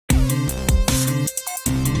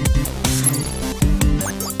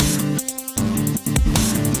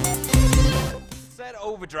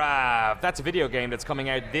Overdrive. That's a video game that's coming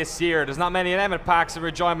out this year. There's not many of them at PAX, and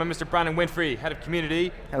we're joined by Mr. Brandon Winfrey, Head of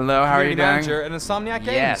Community. Hello, how are you doing? Manager at Insomniac Games.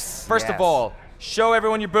 Yes. First of all, show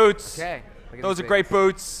everyone your boots. Okay. Those are great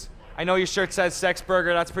boots. I know your shirt says Sex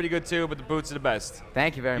Burger, that's pretty good too, but the boots are the best.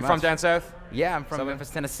 Thank you very much. You from down south? Yeah, I'm from Memphis,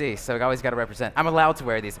 Tennessee, so I always got to represent. I'm allowed to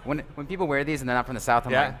wear these. When people wear these and they're not from the South,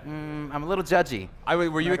 I'm like, I'm a little judgy.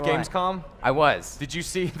 Were you at Gamescom? I was. Did you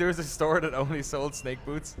see there was a store that only sold snake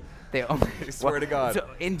boots? They only I swear to God. So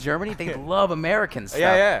in Germany, they love American stuff.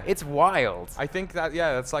 Yeah. It's wild. I think that,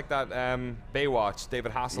 it's like that Baywatch,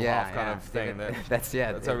 David Hasselhoff kind of thing. That's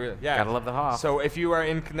a real, Gotta love the Hoff. So if you are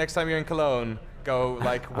next time you're in Cologne, go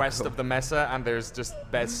like west of the Messe, and there's just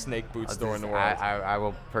best snake boot store in the world. I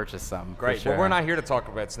will purchase some. Great. For sure. But we're not here to talk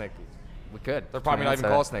about snake boots. We could. They're probably not even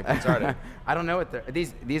called snake boots, are they? I don't know what they're.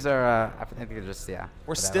 These are. I think they're just We're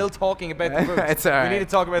whatever. still talking about the boots. It's all right. We need to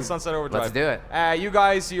talk about Sunset Overdrive. Let's do it. You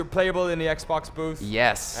guys, you're playable in the Xbox booth.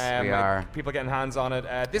 Yes, we are. People getting hands on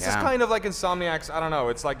it. This is kind of like Insomniac's. I don't know.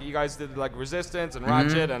 It's like you guys did like Resistance and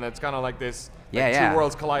Ratchet, and it's kind of like this. Two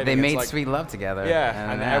worlds colliding. They made like, sweet love together.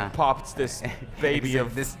 Yeah, and out popped this baby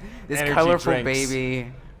of this colorful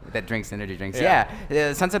baby that drinks energy drinks.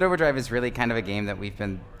 Yeah. Sunset Overdrive is really kind of a game that we've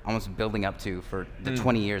been almost building up to for the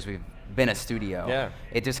 20 years we've been a studio. Yeah.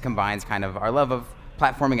 It just combines kind of our love of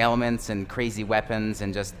platforming elements and crazy weapons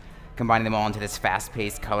and just combining them all into this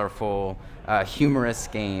fast-paced, colorful, humorous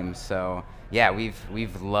game. So yeah,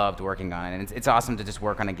 we've loved working on it, and it's awesome to just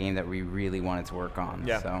work on a game that we really wanted to work on.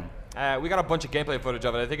 Yeah. So we got a bunch of gameplay footage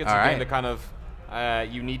of it. I think it's a game that kind of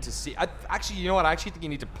you need to see. Actually, you know what? I actually think you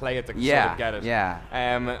need to play it to sort of get it.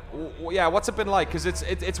 Yeah. What's it been like? Because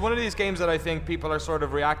it's one of these games that I think people are sort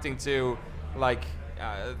of reacting to, like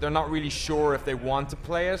they're not really sure if they want to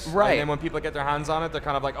play it. Right. And then when people get their hands on it, they're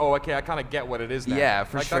kind of like, oh, okay, I kind of get what it is now. Yeah,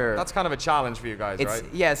 for sure. That's kind of a challenge for you guys, right?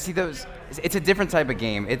 Yeah. See those. It's a different type of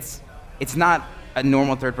game. It's not a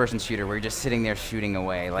normal third-person shooter where you're just sitting there shooting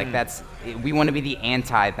away. Like we want to be the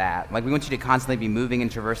anti that. Like we want you to constantly be moving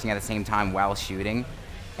and traversing at the same time while shooting.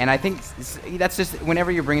 And I think that's just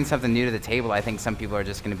whenever you're bringing something new to the table, I think some people are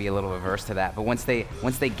just going to be a little averse to that. But once they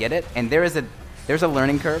get it, and there's a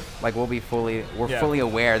learning curve. Like we're fully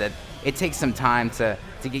aware that it takes some time to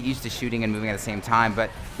get used to shooting and moving at the same time.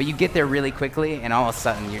 But you get there really quickly, and all of a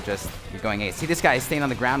sudden you're going ace. See, this guy is staying on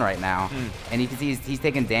the ground right now, and you can see he's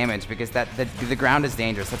taking damage because the ground is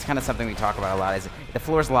dangerous. That's kind of something we talk about a lot. Is the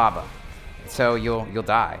floor is lava, so you'll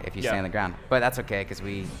die if you stay on the ground. But that's okay because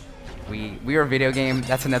we are a video game.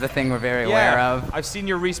 That's another thing we're very aware of. I've seen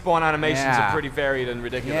your respawn animations are pretty varied and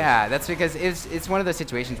ridiculous. Yeah, that's because it's one of those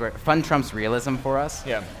situations where fun trumps realism for us.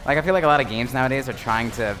 Yeah. Like I feel like a lot of games nowadays are trying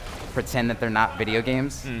to pretend that they're not video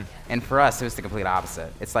games. And for us, it was the complete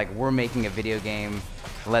opposite. It's like we're making a video game.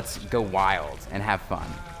 Let's go wild and have fun.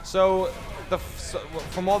 So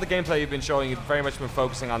from all the gameplay you've been showing, you've very much been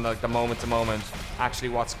focusing on the moment to moment, actually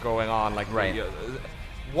what's going on. Like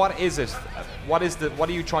what is it? What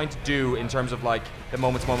are you trying to do in terms of like the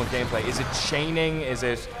moment-to-moment gameplay? Is it chaining? Is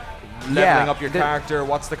it leveling up your character?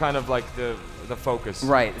 What's the kind of like the focus?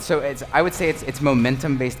 Right. So I would say it's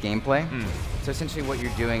momentum-based gameplay. So essentially, what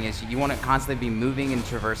you're doing is you want to constantly be moving and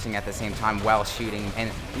traversing at the same time while shooting.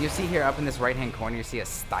 And you see here up in this right-hand corner, you see a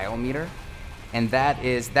style meter. And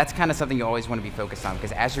that's kind of something you always want to be focused on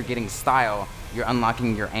because as you're getting style, you're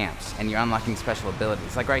unlocking your amps and you're unlocking special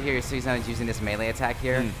abilities. Like right here, you see he's using this melee attack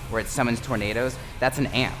here where it summons tornadoes. That's an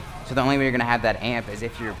amp. So the only way you're going to have that amp is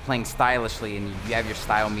if you're playing stylishly and you have your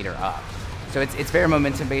style meter up. So it's very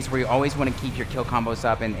momentum based where you always want to keep your kill combos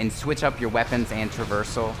up and switch up your weapons and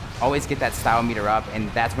traversal. Always get that style meter up, and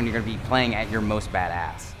that's when you're going to be playing at your most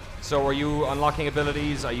badass. So are you unlocking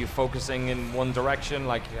abilities? Are you focusing in one direction?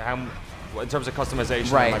 Like in terms of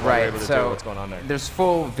customization, right. What you're able to do, what's going on there? There's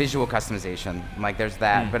full visual customization, like there's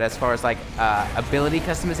that. But as far as like ability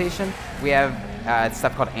customization, we have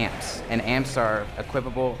stuff called amps, and amps are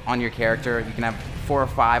equipable on your character. You can have 4 or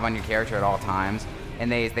 5 on your character at all times, and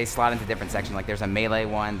they slot into different sections. Like there's a melee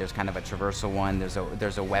one, there's kind of a traversal one,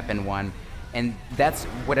 there's a weapon one, and that's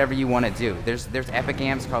whatever you want to do. There's epic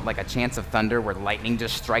amps called like a Chance of Thunder, where lightning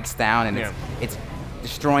just strikes down, and it's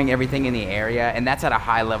destroying everything in the area, and that's at a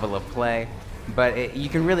high level of play. But you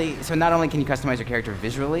can really, so not only can you customize your character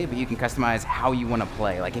visually, but you can customize how you want to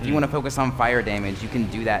play. Like if you want to focus on fire damage, you can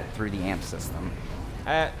do that through the amp system.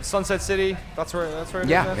 Sunset City, that's where it is?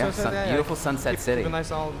 Beautiful Sunset City. Nice.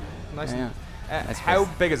 How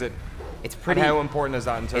big is it? It's pretty. And how important is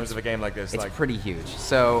that in terms of a game like this? It's pretty huge.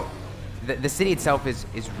 So the city itself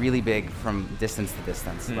is really big from distance to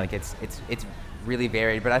distance. Like it's really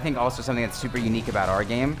varied. But I think also something that's super unique about our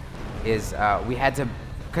game is we had to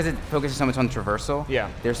because it focuses so much on traversal. Yeah.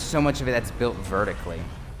 There's so much of it that's built vertically.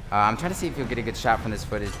 I'm trying to see if you'll get a good shot from this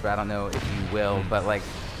footage, but I don't know if you will. But like,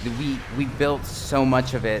 we built so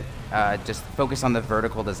much of it just focused on the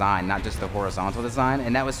vertical design, not just the horizontal design,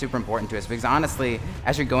 and that was super important to us because honestly,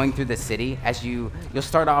 as you're going through the city, you'll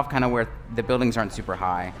start off kind of where the buildings aren't super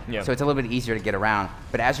high, so it's a little bit easier to get around.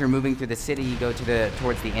 But as you're moving through the city, you go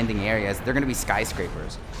towards the ending areas. They're going to be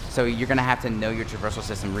skyscrapers, so you're going to have to know your traversal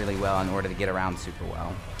system really well in order to get around super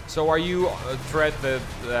well. So are you, throughout the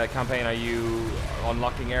campaign, are you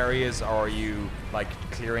unlocking areas, or are you like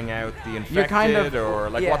clearing out the infected, or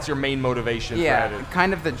like what's your main motivation?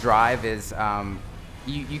 Kind of the drive is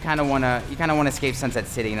you kind of want to escape Sunset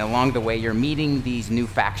City, and along the way you're meeting these new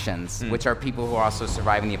factions, which are people who are also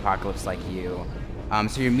surviving the apocalypse like you.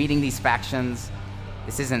 So you're meeting these factions.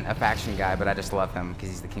 This isn't a faction guy, but I just love him because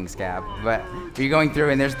he's the King Scab. But you're going through,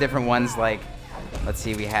 and there's different ones like, let's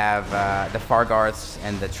see, we have the Fargarths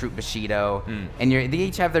and the Troop Bushido, and they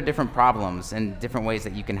each have their different problems and different ways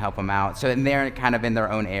that you can help them out. So and they're kind of in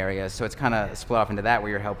their own areas, so it's kind of split off into that where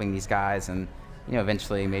you're helping these guys, and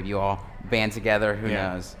eventually maybe you all band together. Who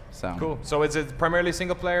knows? So cool. So is it primarily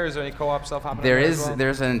single player? Is there any co-op stuff happening?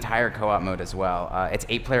 There's an entire co-op mode as well. It's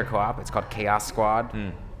 8-player co-op. It's called Chaos Squad.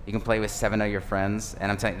 You can play with 7 of your friends,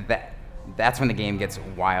 and I'm telling you that. That's when the game gets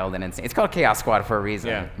wild and insane. It's called Chaos Squad for a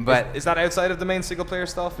reason. Yeah. But is that outside of the main single player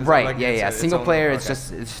stuff? Right. Single player, it's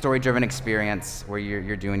just a story-driven experience where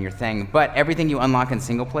you're doing your thing. But everything you unlock in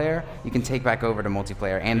single player, you can take back over to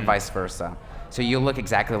multiplayer and vice versa. So you'll look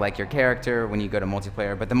exactly like your character when you go to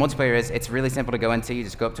multiplayer. But the multiplayer it's really simple to go into. You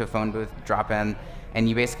just go up to a phone booth, drop in, and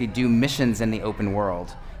you basically do missions in the open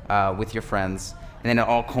world with your friends. And then it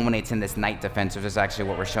all culminates in this night defense, which is actually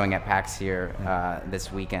what we're showing at PAX here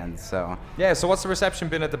this weekend. So so what's the reception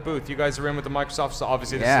been at the booth? You guys are in with the Microsoft, so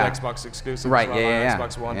obviously this is Xbox exclusive, right? As well,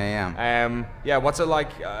 Xbox One. What's it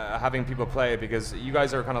like having people play? Because you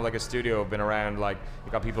guys are kind of like a studio, been around. Like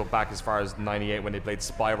you got people back as far as #98 when they played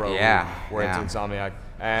Spyro. Were into Insomniac.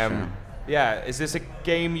 Is this a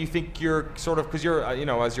game you think you're sort of, because you're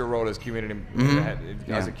as your role as community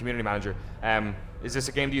as a community manager? Is this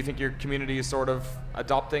a game, do you think your community is sort of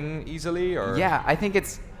adopting easily, or? Yeah, I think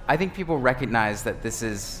people recognize that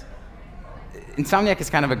Insomniac is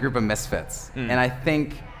kind of a group of misfits, and I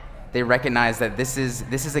think they recognize that this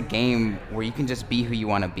is a game where you can just be who you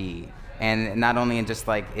want to be, and not only in just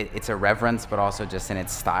like it's a reverence, but also just in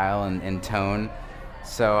its style and tone.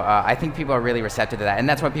 So I think people are really receptive to that, and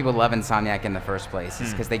that's why people love Insomniac in the first place, is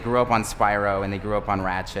because they grew up on Spyro and they grew up on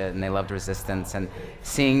Ratchet and they loved Resistance, and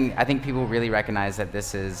I think people really recognize that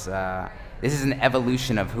this is an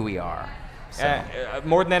evolution of who we are. So.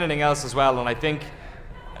 More than anything else as well, and I think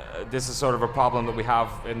this is sort of a problem that we have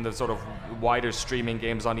in the sort of wider streaming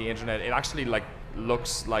games on the internet. It actually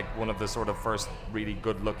looks like one of the sort of first really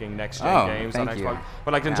good-looking next-gen games on Xbox.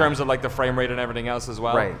 But like in terms of like the frame rate and everything else as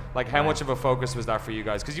well. Right. Like how much of a focus was that for you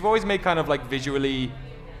guys? Because you've always made kind of like visually,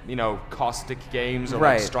 caustic games or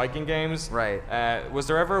like striking games. Right. Was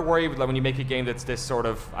there ever a worry like when you make a game that's this sort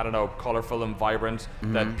of, I don't know, colorful and vibrant,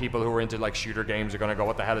 that people who are into like shooter games are going to go,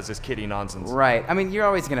 what the hell is this kiddie nonsense? Right. I mean, you're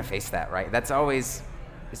always going to face that, right? That's always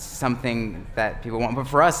something that people want. But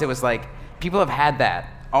for us, it was like people have had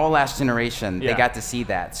that. All last generation, they got to see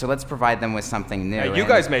that. So let's provide them with something new. You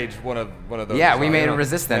guys made one of those. Yeah, we made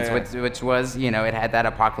Resistance, which was, it had that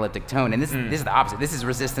apocalyptic tone. And this is the opposite. This is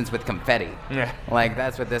Resistance with confetti. Yeah. Like,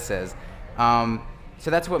 that's what this is. So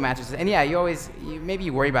that's what matches. And yeah, maybe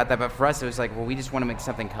you worry about that, but for us it was like, well, we just want to make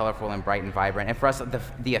something colorful and bright and vibrant. And for us,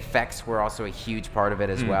 the effects were also a huge part of it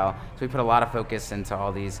as well. So we put a lot of focus into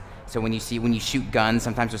all these. So when you shoot guns,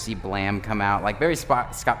 sometimes you'll see blam come out, like very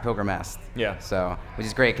Scott Pilgrim-esque. Yeah. So, which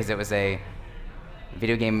is great because it was a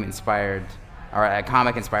video game inspired, or a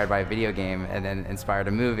comic inspired by a video game, and then inspired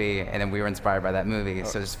a movie, and then we were inspired by that movie.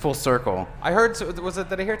 So it's full circle. I heard,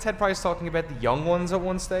 did I hear Ted Price talking about the young ones at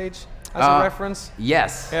one stage? As a reference?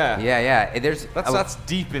 Yes. Yeah. That's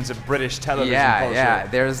deep into British television culture. Yeah.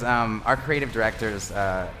 There's our creative directors,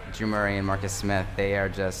 Drew Murray and Marcus Smith.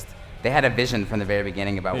 They had a vision from the very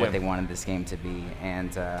beginning about what they wanted this game to be,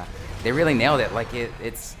 and they really nailed it. Like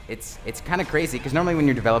it's kind of crazy because normally when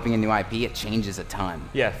you're developing a new IP, it changes a ton.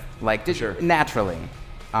 Yeah. Like naturally,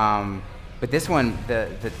 but this one,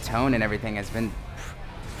 the tone and everything has been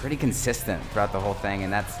pretty consistent throughout the whole thing,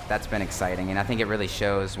 and that's been exciting. And I think it really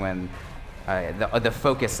shows when the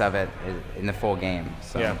focus of it in the full game.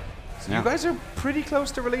 So, you guys are pretty close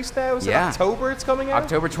to release now. Is it October it's coming out?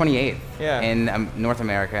 October 28th in North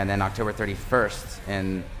America, and then October 31st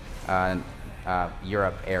in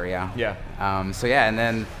Europe area. Yeah. And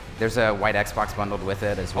then There's a white Xbox bundled with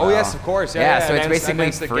it as well. Oh yes, of course. Yeah. So it's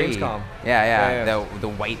basically free. Gamescom. Yeah. The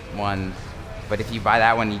white one. But if you buy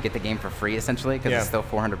that one, you get the game for free essentially because it's still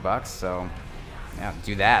 $400. So yeah,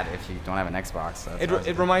 do that if you don't have an Xbox. So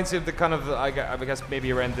it reminds you of the kind of I guess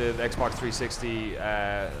maybe around the Xbox 360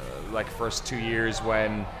 like first 2 years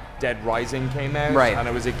when Dead Rising came out, and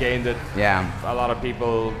it was a game that a lot of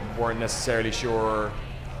people weren't necessarily sure.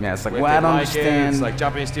 Yeah, it's like, well, I don't understand. It's like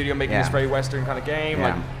Japanese studio making this very Western kind of game.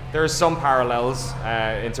 Like there are some parallels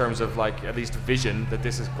in terms of like at least vision that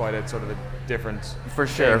this is quite a sort of a different. For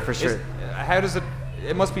sure. How does it?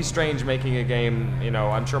 It must be strange making a game. You know,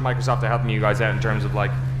 I'm sure Microsoft are helping you guys out in terms of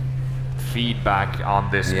like feedback on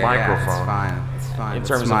this microphone. Yeah, it's fine. In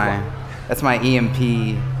terms of that's my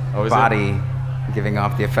EMP body giving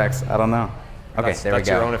off the effects. I don't know. Okay, there we go. That's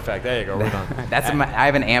your own effect. There you go. We're done. I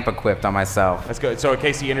have an amp equipped on myself. That's good. So in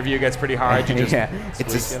case the interview gets pretty hard, you just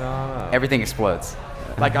it's just it on everything explodes.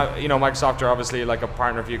 Like you know, Microsoft are obviously like a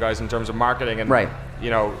partner for you guys in terms of marketing, and you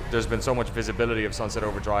know, there's been so much visibility of Sunset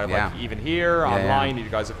Overdrive, like even here online. You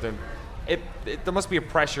guys have done. There must be a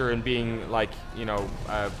pressure in being like, you know,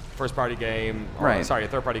 a first-party game, or sorry, a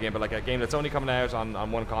third-party game, but like a game that's only coming out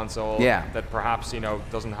on one console that perhaps, you know,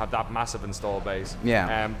 doesn't have that massive install base.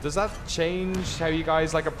 Does that change how you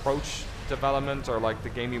guys like approach development or like the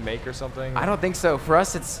game you make or something? I don't think so. For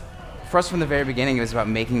us from the very beginning, it was about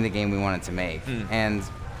making the game we wanted to make. And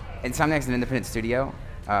Insomniac's an independent studio,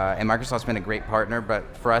 and Microsoft's been a great partner,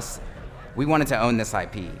 but for us, we wanted to own this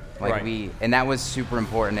IP, and that was super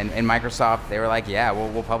important. And Microsoft, they were like, "Yeah,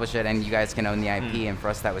 we'll publish it, and you guys can own the IP." And for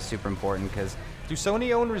us, that was super important because. Do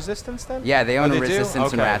Sony own Resistance then? Yeah, they own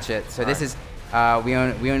Resistance and Ratchet. So this is we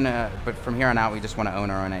own, but from here on out, we just want to own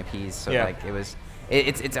our own IPs. So like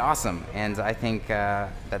it's awesome, and I think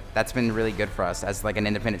that's been really good for us as like an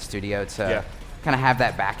independent studio to. Kind of have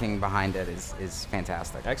that backing behind it is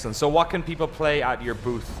fantastic. Excellent. So what can people play at your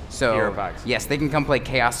booth here at PAX? Yes, they can come play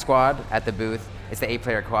Chaos Squad at the booth. It's the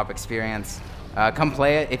 8-player co-op experience. Come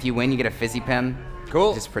play it. If you win, you get a fizzy pen. Cool.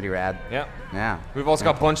 Which is pretty rad. Yeah. We've also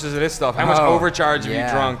got bunches of this stuff. How much Overcharge have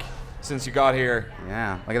you drunk since you got here?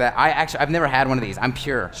 Yeah, look at that. I've never had one of these. I'm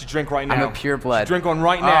pure. Should drink right now. I'm a pure blood. Should drink one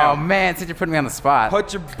right now. Oh man, since you're putting me on the spot.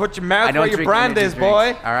 Put your mouth where your brand is,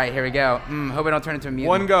 boy. All right, here we go. Hope I don't turn into a mutant.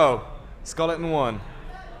 One go. Skull it in one.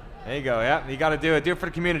 There you go, you gotta do it. Do it for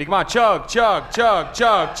the community. Come on, chug, chug, chug,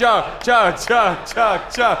 chug, chug, chug, chug,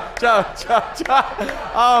 chug, chug, chug, chug, chug.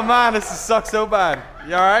 Oh man, this sucks so bad.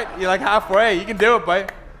 You alright? You're like halfway. You can do it, boy.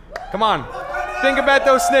 Come on. Think about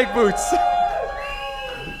those snake boots.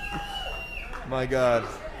 My God.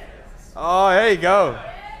 Oh, there you go.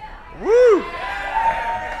 Woo!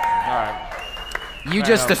 Alright. You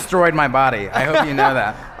just destroyed my body. I hope you know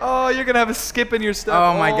that. Oh, you're gonna have a skip in your step.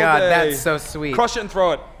 Oh my God, that's so sweet. Crush it and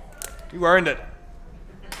throw it. You earned it.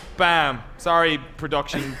 Bam. Sorry,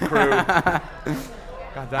 production crew. God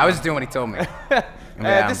damn. I was doing what he told me.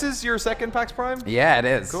 This is your second PAX Prime? Yeah, it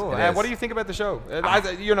is. Cool. What do you think about the show?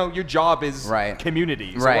 You know, your job is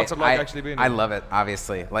community. So what's it like actually being I love it,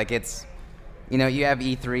 obviously. Like it's, you know, you have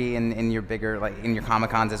E3 and your bigger, like in your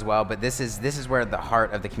Comic-Cons as well, but this is where the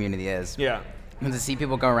heart of the community is. Yeah. And to see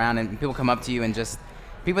people go around and people come up to you and just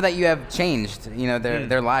people that you have changed, you know,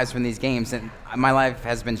 their lives from these games, and my life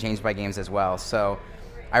has been changed by games as well. So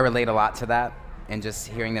I relate a lot to that, and just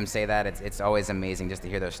hearing them say that, it's always amazing just to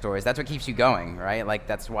hear those stories. That's what keeps you going, right? Like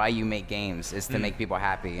that's why you make games, is to make people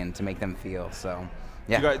happy and to make them feel. So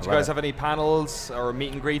yeah. Do you guys have any panels or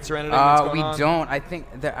meet and greets or anything? That's going on? We don't. I think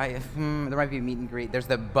there might be a meet and greet. There's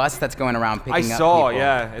the bus that's going around picking up people. I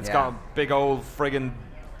saw, it's got a big old friggin'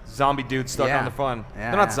 zombie dudes stuck on the fun.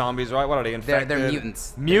 They're not zombies, right? What are they? Infected? They're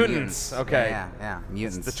mutants. Mutants. Okay. Yeah.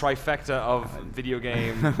 Mutants. It's the trifecta of video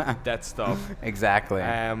game death stuff. Exactly.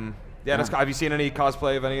 Have you seen any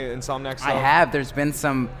cosplay of any Insomniac stuff? I have. There's been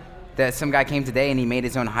some guy came today and he made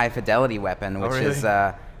his own high fidelity weapon,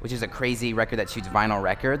 which is a crazy record that shoots vinyl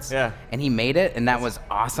records. Yeah. And he made it, and that was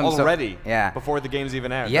awesome. Already. Before the game's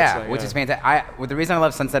even out. Yeah, which is fantastic. The reason I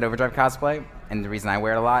love Sunset Overdrive cosplay, and the reason I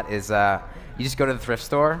wear it a lot, is you just go to the thrift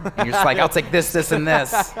store and you're just like, I'll take this, this, and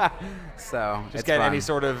this. So just get any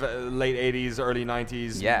sort of late 80s, early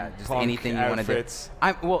 90s. Yeah, just anything you want to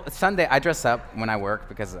do. Sunday I dress up when I work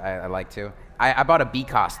because I like to. I bought a bee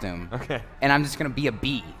costume. Okay. And I'm just gonna be a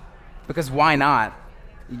bee, because why not?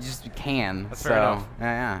 You just can. That's fair enough.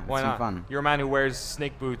 Yeah. Why not? Fun. You're a man who wears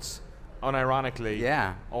snake boots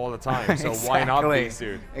unironically. All the time. So exactly. Why not be,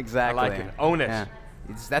 dude? Exactly. I like it. Own it. Yeah.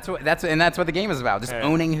 That's what the game is about. Just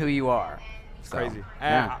owning who you are. So, crazy.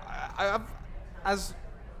 As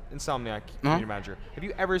Insomniac community manager, have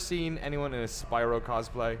you ever seen anyone in a Spyro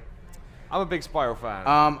cosplay? I'm a big Spyro fan.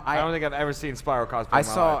 I don't think I've ever seen Spyro cosplay. I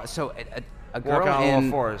saw a girl Walking on all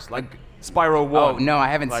in fours, like Spyro 1. Oh no, I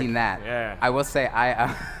haven't Like, seen that. Yeah. I will say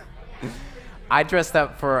I dressed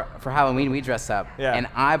up for Halloween. We dressed up, and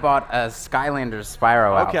I bought a Skylanders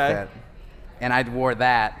Spyro outfit, and I wore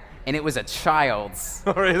that, and it was a child's.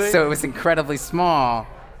 Oh, really? So it was incredibly small,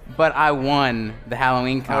 but I won the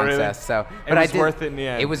Halloween contest. Oh, really? So, but it was worth it in the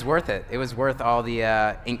end. It was worth it. It was worth all the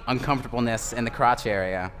uncomfortableness in the crotch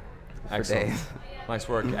area. Excellent. For days. Nice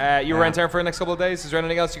work. You were in town for the next couple of days. Is there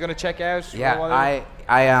anything else you're going to check out? Yeah,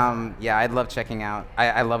 I'd love checking out.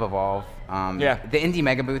 I love Evolve. The Indie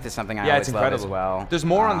Mega Booth is something I always love as well. There's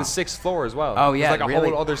more on the 6th floor as well. Oh, yeah, There's like a really?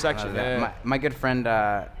 whole other section. My good friend,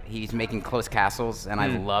 he's making Close Castles, and I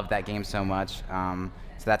love that game so much.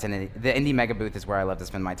 So that's the Indie Mega Booth is where I love to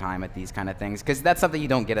spend my time at these kind of things, because that's something you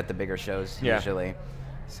don't get at the bigger shows usually.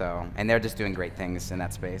 So, and they're just doing great things in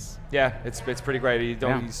that space. Yeah, it's pretty great. You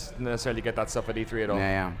don't necessarily get that stuff at E3 at all.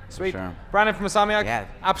 Yeah, Sweet. Sure. Brandon from Insomniac,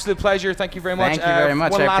 absolute pleasure. Thank you very much. Thank you very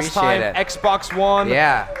much. One I last appreciate time, it. Xbox One.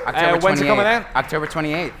 Yeah, October 28th. When's it coming out? October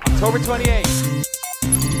 28th. October 28th.